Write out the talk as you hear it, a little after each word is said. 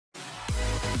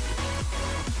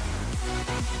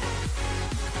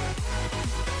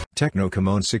Tecno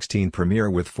Camon 16 Premier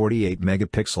with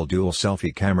 48-megapixel dual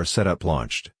selfie camera setup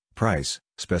launched. Price,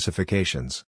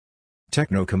 specifications.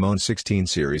 Tecno Camon 16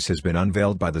 series has been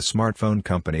unveiled by the smartphone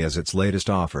company as its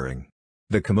latest offering.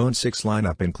 The Camon 6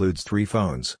 lineup includes 3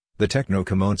 phones, the Tecno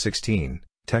Camon 16,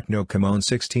 Tecno Camon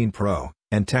 16 Pro,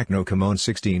 and Tecno Camon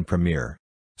 16 Premier.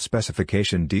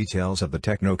 Specification details of the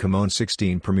Tecno Camon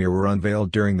 16 Premier were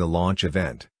unveiled during the launch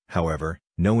event, however,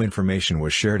 no information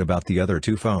was shared about the other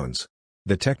 2 phones.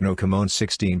 The Tecno Camon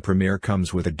 16 Premier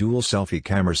comes with a dual selfie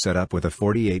camera setup with a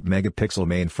 48-megapixel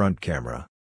main front camera.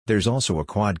 There's also a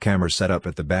quad camera setup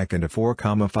at the back and a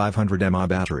 4,500 mAh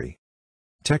battery.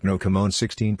 Tecno Camon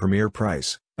 16 Premier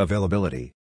price,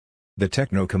 availability. The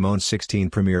Tecno Camon 16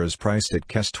 Premier is priced at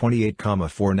Rs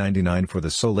 28,499 for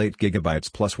the sole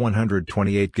 8GB plus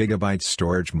 128GB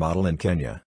storage model in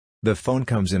Kenya. The phone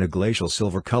comes in a glacial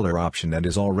silver color option and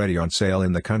is already on sale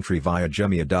in the country via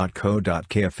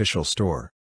jumia.co.ke official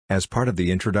store. As part of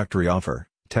the introductory offer,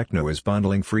 Tecno is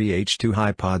bundling free H2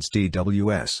 HiPods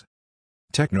TWS.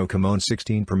 Tecno Camon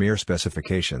 16 Premier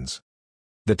specifications.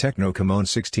 The Tecno Camon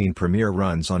 16 Premier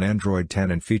runs on Android 10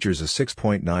 and features a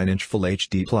 6.9-inch Full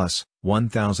HD Plus,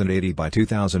 1080 by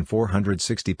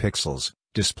 2460 pixels,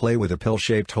 display with a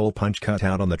pill-shaped hole punch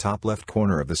cutout on the top left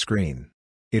corner of the screen.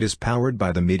 It is powered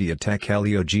by the MediaTek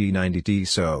Helio G90T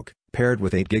SoC, paired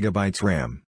with 8GB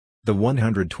RAM. The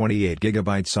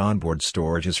 128GB onboard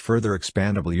storage is further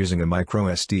expandable using a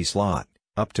microSD slot,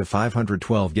 up to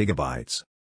 512GB.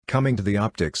 Coming to the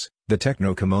optics, the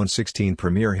Tecno Camon 16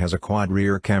 Premier has a quad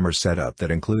rear camera setup that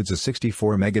includes a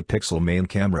 64-megapixel main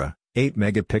camera,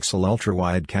 8-megapixel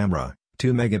ultra-wide camera,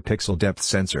 2-megapixel depth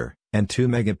sensor, and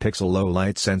 2-megapixel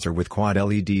low-light sensor with quad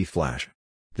LED flash.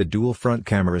 The dual front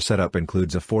camera setup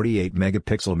includes a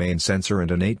 48-megapixel main sensor and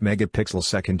an 8-megapixel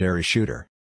secondary shooter.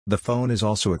 The phone is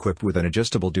also equipped with an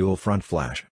adjustable dual front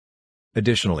flash.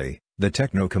 Additionally, the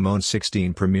Tecno Camon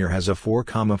 16 Premier has a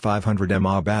 4,500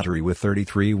 mAh battery with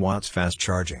 33 watts fast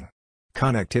charging.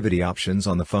 Connectivity options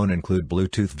on the phone include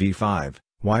Bluetooth V5,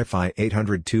 Wi-Fi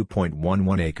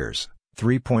 802.11 acres,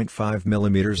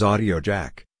 3.5mm audio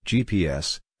jack,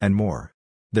 GPS, and more.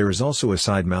 There is also a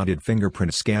side-mounted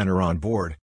fingerprint scanner on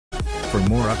board. For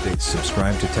more updates,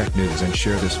 subscribe to Tech News and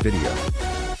share this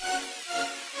video.